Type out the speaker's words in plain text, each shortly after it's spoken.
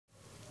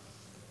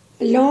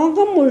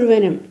ലോകം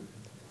മുഴുവനും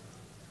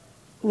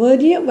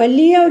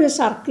വലിയ ഒരു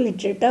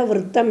സർക്കിളിട്ടിട്ട്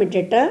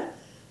വൃത്തമിട്ടിട്ട്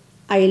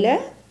അതിൽ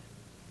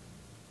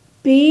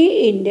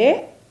P-ൻ്റെ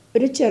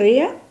ഒരു ചെറിയ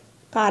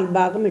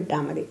കാൽഭാഗം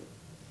ഇട്ടാൽ മതി.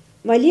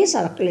 വലിയ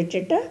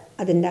സർക്കിളിട്ടിട്ട്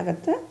അതിൻ്റെ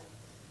അകത്ത്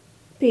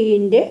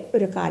P-ൻ്റെ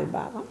ഒരു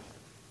കാൽഭാഗം.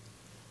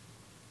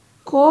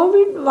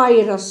 കോവിഡ്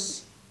വൈറസ്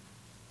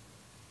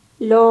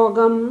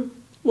ലോകം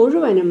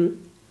മുഴുവനും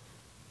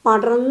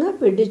പടർന്ന്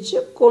പിടിച്ച്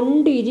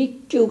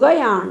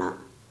കൊണ്ടിരിക്കുകയാണ്.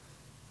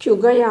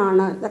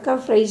 ഇതൊക്കെ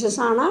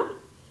ഫ്രേസസാണ്,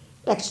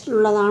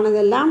 ടെക്സ്റ്റിലുള്ളതാണ്.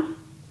 ഇതെല്ലാം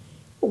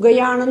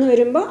ഉകയാണെന്ന്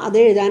വരുമ്പോൾ അത്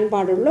എഴുതാൻ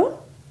പാടുള്ളൂ.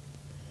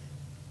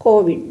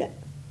 കോവിഡ്,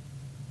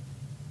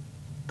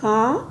 കാ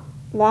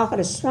വാ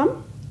ഹ്രസ്വം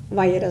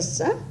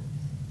virus,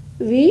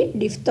 V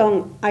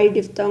diphthong I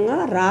diphthong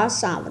റാ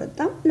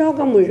സാവൃത്തം.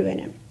 ലോകം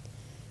മുഴുവനും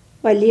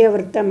വലിയ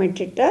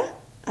വൃത്തമിട്ടിട്ട്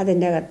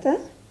അതിൻ്റെ അകത്ത്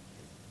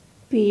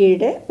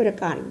P-യുടെ ഒരു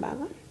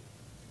കാൽഭാഗം.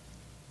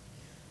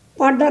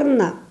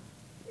 പടർന്ന്,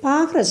 പാ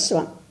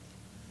ഹ്രസ്വം,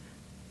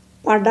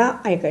 പട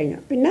ആയിക്കഴിഞ്ഞു.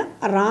 പിന്നെ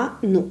റാ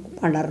നു,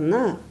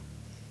 പടർന്ന്.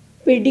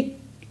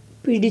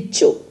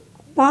 പിടിച്ചു,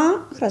 പാ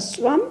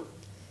ഹ്രസ്വം,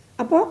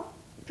 അപ്പോൾ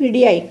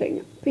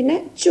പിടിയായിക്കഴിഞ്ഞു. പിന്നെ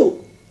ചു,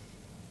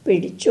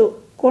 പിടിച്ചു.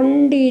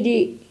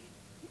 കൊണ്ടിരി,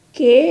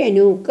 കെ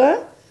എനൂക്ക്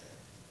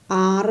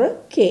 6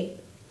 കെ.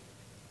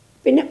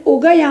 പിന്നെ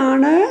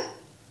ഉകയാണ്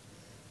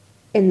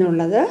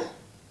എന്നുള്ളത്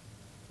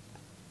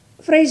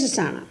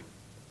ഫ്രേസസാണ്.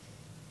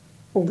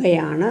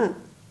 ഉകയാണ്.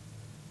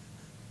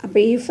 അപ്പോൾ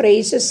ഈ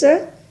ഫ്രേസസ്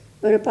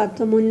ഒരു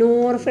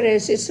 300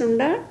 ഫ്രേസസ്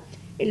ഉണ്ട്.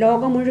 ഈ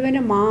ലോകം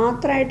മുഴുവനും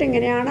മാത്രമായിട്ട്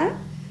ഇങ്ങനെയാണ്.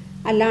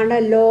 അല്ലാണ്ട്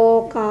ലോ,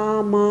 കാ,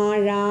 മാ,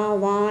 ഴ,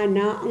 വാ, ന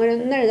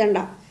അങ്ങനെയൊന്നും എഴുതണ്ട.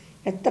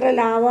 എത്ര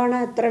ലാവാണ്,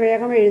 എത്ര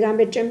വേഗം എഴുതാൻ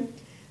പറ്റും.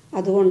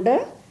 അതുകൊണ്ട്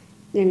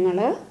നിങ്ങൾ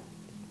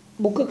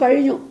ബുക്ക്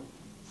കഴിഞ്ഞു,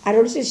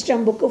 അരോൾ സിസ്റ്റം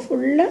ബുക്ക്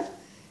ഫുള്ള്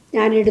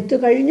ഞാൻ എടുത്തു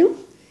കഴിഞ്ഞു.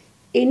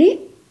 ഇനി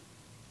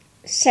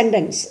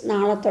സെൻറ്റൻസ്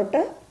നാളെ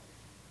തൊട്ട്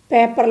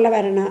പേപ്പറിൽ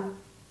വരണ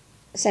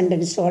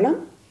സെൻറ്റൻസുകളും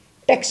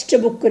ടെക്സ്റ്റ്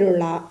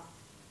ബുക്കിലുള്ള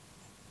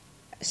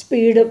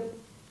സ്പീഡും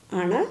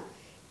ആണ്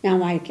ഞാൻ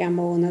വായിക്കാൻ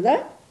പോകുന്നത്.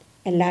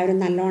 എല്ലാവരും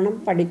നല്ലോണം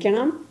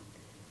പഠിക്കണം.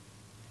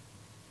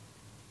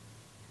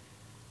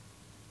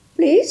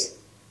 Please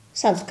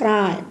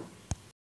subscribe.